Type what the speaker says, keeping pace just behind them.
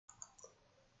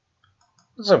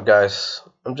What's up, guys?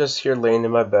 I'm just here laying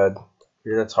in my bed,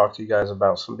 here to talk to you guys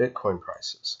about some Bitcoin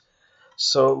prices.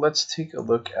 So let's take a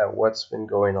look at what's been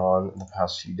going on in the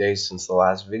past few days since the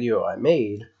last video I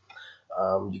made.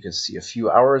 You can see a few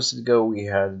hours ago we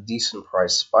had a decent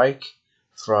price spike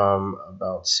from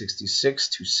about 66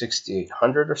 to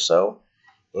 6,800 or so,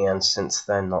 and since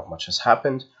then not much has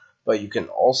happened. But you can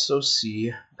also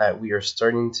see that we are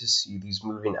starting to see these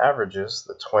moving averages,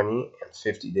 the 20 and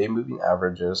 50-day moving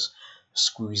averages,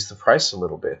 squeeze the price a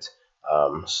little bit.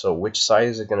 So which side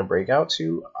is it going to break out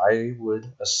to? I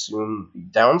would assume the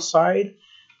downside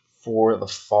for the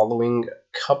following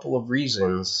couple of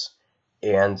reasons,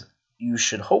 and you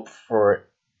should hope for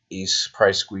a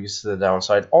price squeeze to the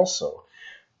downside also,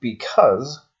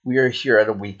 because we are here at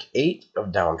a week 8 of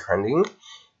downtrending,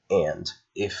 and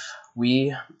if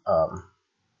we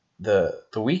the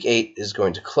week 8 is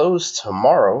going to close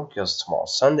tomorrow because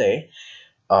tomorrow's Sunday.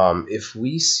 If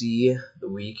we see the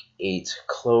week 8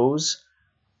 close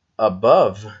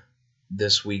above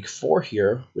this week 4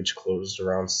 here, which closed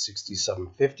around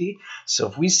 67.50, so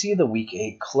if we see the week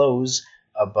 8 close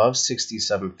above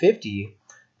 67.50,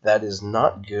 that is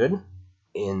not good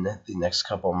in the next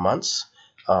couple of months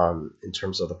in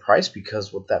terms of the price,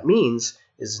 because what that means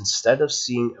is instead of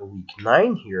seeing a week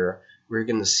 9 here, we're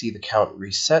going to see the count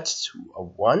reset to a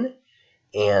 1,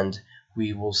 and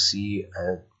we will see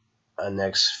a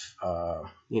next,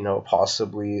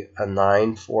 possibly a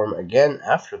 9 form again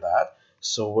after that.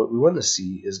 So what we want to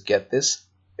see is get this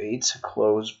 8 to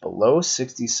close below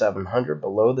 6,700,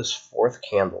 below this fourth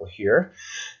candle here,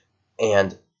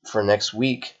 and for next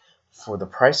week, for the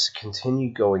price to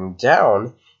continue going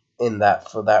down, in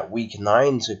that for that week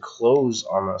 9 to close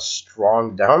on a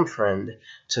strong downtrend,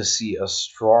 to see a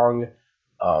strong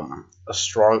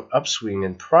upswing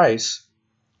in price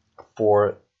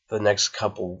for the next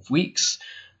couple of weeks.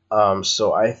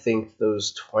 So I think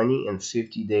those 20 and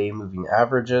 50-day moving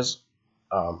averages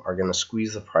are going to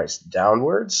squeeze the price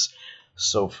downwards.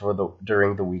 So for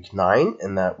during the week 9,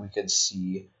 and that we could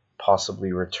see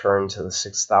possibly return to the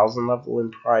 6,000 level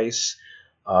in price,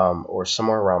 or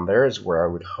somewhere around there is where I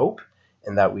would hope,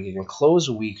 and that we can close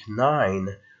week 9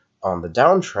 on the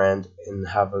downtrend and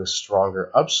have a stronger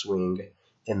upswing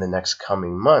in the next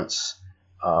coming months.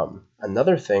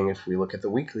 Another thing, if we look at the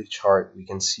weekly chart, we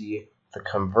can see the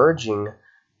converging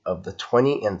of the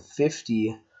 20 and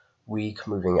 50 week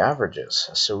moving averages.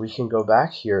 So we can go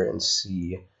back here and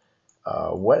see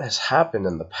what has happened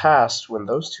in the past when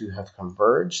those two have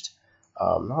converged.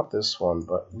 Not this one,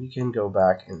 but we can go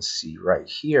back and see right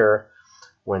here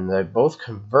when they both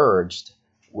converged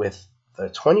with the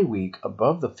 20 week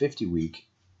above the 50 week,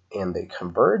 and they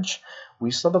converge,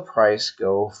 we saw the price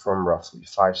go from roughly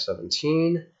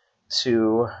 517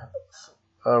 to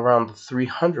around the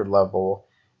 300 level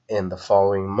in the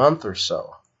following month or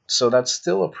so. So that's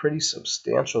still a pretty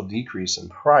substantial decrease in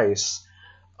price.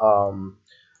 I'm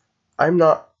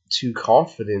not too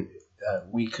confident that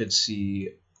we could see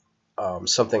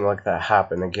something like that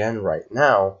happen again right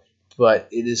now, but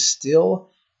it is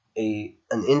still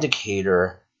an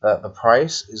indicator that the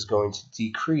price is going to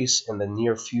decrease in the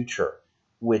near future,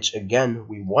 which again,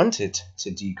 we want it to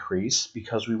decrease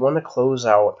because we want to close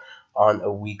out on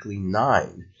a weekly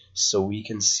 9 so we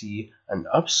can see an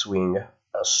upswing,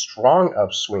 a strong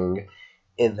upswing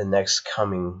in the next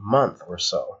coming month or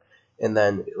so. And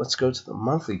then let's go to the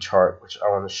monthly chart, which I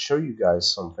want to show you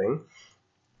guys something.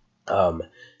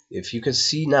 If you can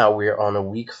see now, we're on a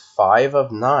week 5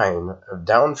 of 9 of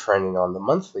downtrending on the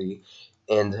monthly.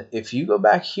 And if you go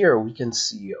back here, we can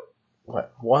see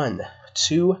what 1,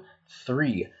 2,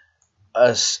 3,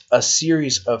 a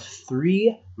series of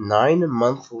 3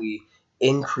 9-monthly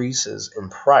increases in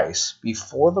price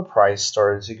before the price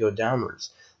started to go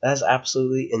downwards. That is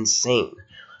absolutely insane.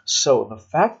 So the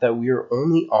fact that we are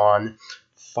only on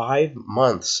 5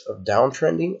 months of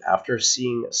downtrending after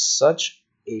seeing such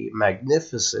a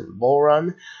magnificent bull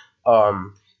run,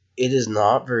 it is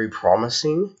not very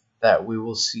promising that we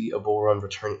will see a bull run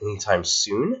return anytime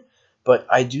soon. But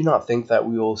I do not think that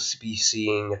we will be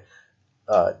seeing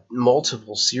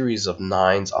multiple series of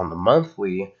 9s on the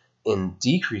monthly in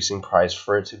decreasing price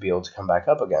for it to be able to come back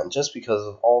up again, just because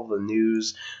of all the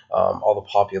news, all the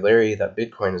popularity that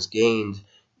Bitcoin has gained,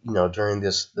 during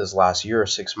this last year or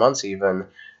 6 months even,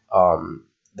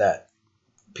 that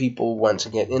people want to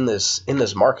get in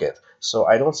this market. So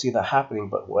I don't see that happening,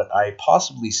 but what I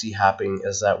possibly see happening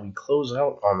is that we close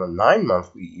out on the 9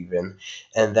 monthly even,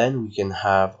 and then we can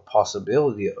have a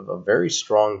possibility of a very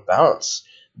strong bounce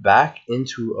back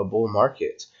into a bull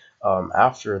market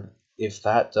after, if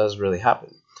that does really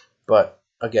happen. But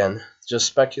again, just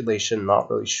speculation, not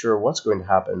really sure what's going to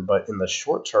happen, but in the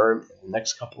short term, in the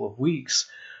next couple of weeks,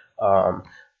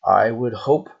 I would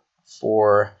hope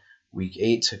for week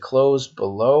 8 to close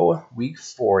below week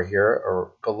 4 here,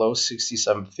 or below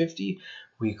 67.50.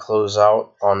 We close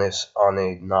out on this on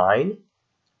a 9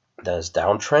 that is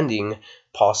downtrending,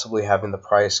 possibly having the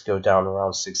price go down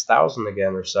around 6,000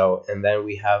 again or so, and then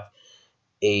we have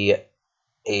a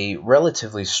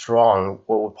relatively strong,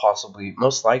 what would possibly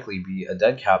most likely be a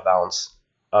dead cat bounce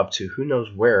up to who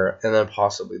knows where, and then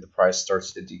possibly the price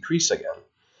starts to decrease again.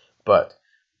 But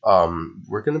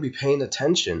we're going to be paying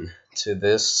attention to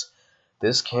this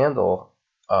candle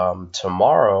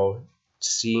tomorrow,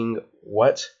 seeing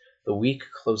what the week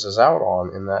closes out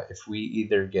on, and that if we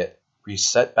either get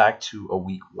reset back to a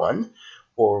week 1,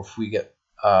 or if we get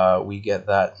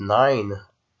that 9,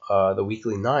 the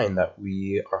weekly 9 that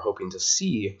we are hoping to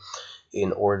see,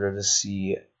 in order to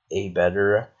see a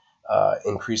better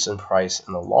increase in price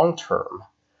in the long term.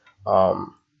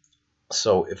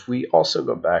 So if we also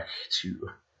go back to,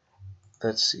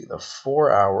 let's see, the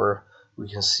 4-hour, we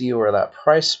can see where that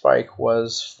price spike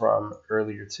was from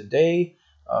earlier today.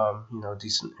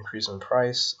 Decent increase in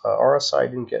price. RSI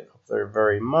didn't get up there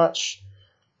very much.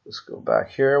 Let's go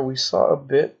back here. We saw a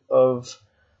bit of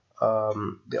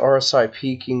the RSI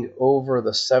peaking over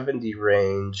the 70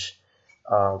 range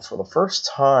for the first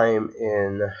time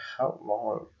in how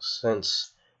long?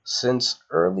 Since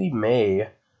early May,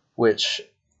 which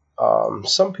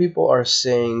some people are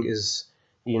saying is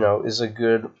a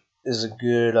good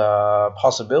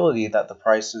possibility that the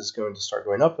price is going to start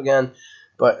going up again.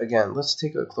 But again, let's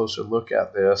take a closer look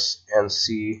at this and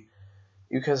see.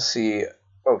 You can see,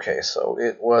 okay, so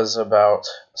it was about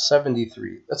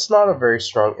 73. That's not a very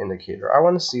strong indicator. I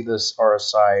want to see this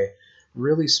RSI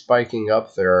really spiking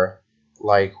up there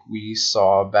like we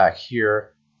saw back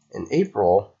here in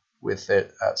April, with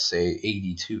it at, say,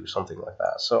 82, something like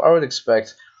that. So I would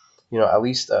expect, at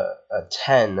least a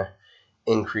 10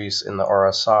 increase in the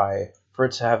RSI for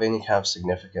it to have any kind of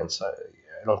significance. I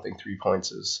don't think 3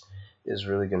 points is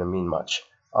really going to mean much.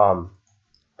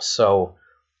 So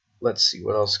let's see,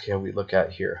 what else can we look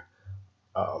at here?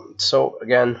 So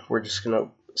again, we're just going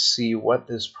to see what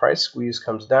this price squeeze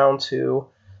comes down to,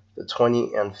 the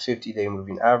 20 and 50-day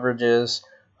moving averages,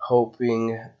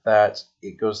 hoping that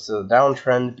it goes to the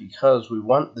downtrend, because we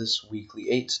want this weekly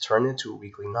 8 to turn into a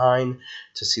weekly 9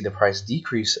 to see the price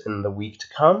decrease in the week to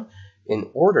come, in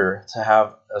order to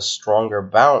have a stronger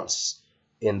bounce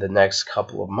in the next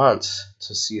couple of months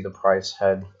to see the price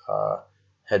head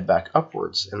back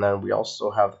upwards. And then we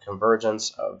also have the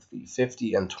convergence of the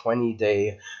 50 and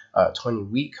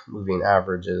 20-week moving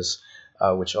averages,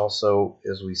 which also,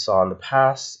 as we saw in the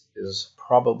past, is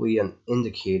probably an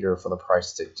indicator for the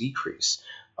price to decrease.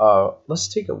 Let's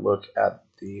take a look at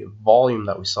the volume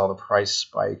that we saw the price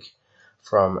spike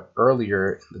from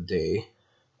earlier in the day.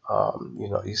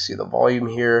 You see the volume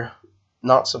here,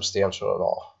 not substantial at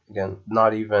all. Again,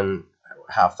 not even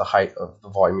half the height of the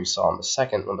volume we saw in the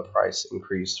second, when the price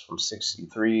increased from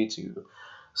 63 to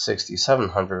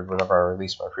 6,700 whenever I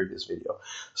released my previous video.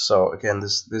 So again,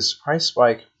 this price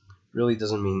spike really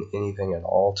doesn't mean anything at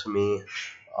all to me.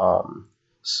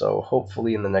 So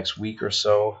hopefully in the next week or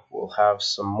so we'll have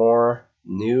some more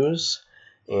news,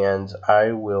 and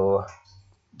I will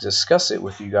discuss it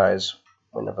with you guys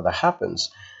whenever that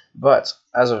happens. But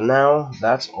as of now,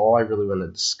 that's all I really want to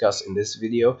discuss in this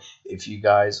video. If you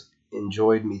guys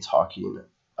enjoyed me talking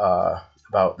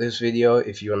about this video,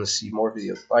 if you want to see more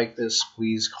videos like this,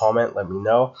 please comment, let me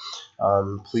know.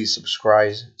 Please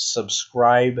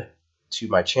subscribe to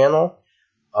my channel,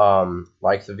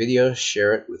 like the video,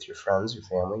 share it with your friends, your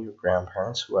family, your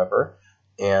grandparents, whoever,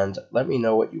 and let me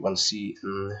know what you want to see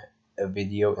in a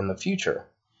video in the future.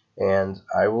 And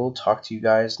I will talk to you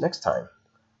guys next time.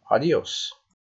 Adios.